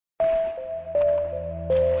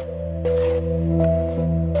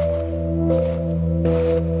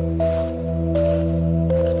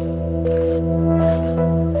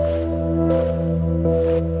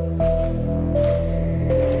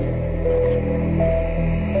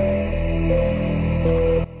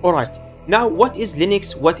Alright, now what is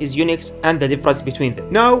Linux, what is Unix, and the difference between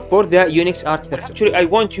them? Now for the Unix architecture. Actually, I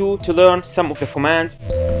want you to learn some of the commands.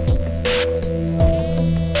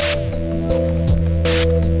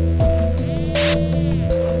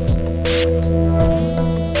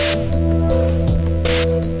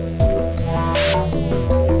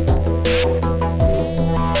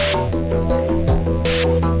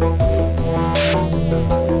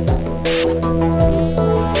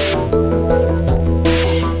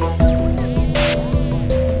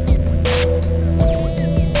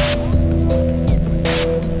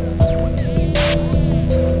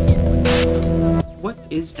 What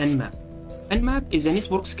is Nmap? Nmap is a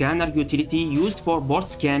network scanner utility used for port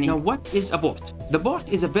scanning. Now, what is a port? The port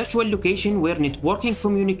is a virtual location where networking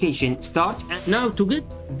communication starts. And now, to get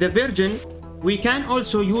the version, we can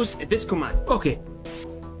also use this command. Okay.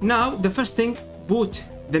 Now, the first thing, boot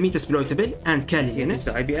the Metasploitable and Kali Linux,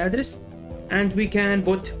 the IP address, and we can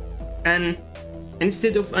put an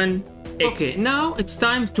instead of an X. Okay, now it's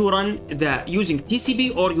time to run the using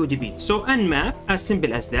TCP or UDP. So Nmap, as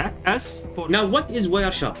simple as that. As for now, what is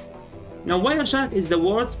Wireshark? Now Wireshark is the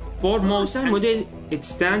words foremost model. It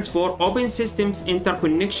stands for Open Systems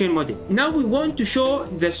Interconnection Model. Now we want to show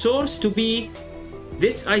the source to be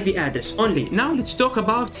this IP address only. Now let's talk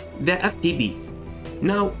about the FTP.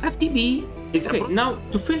 Now FTP is now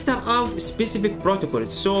to filter out specific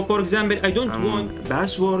protocols. So for example, I don't want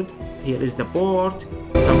password. Here is the port.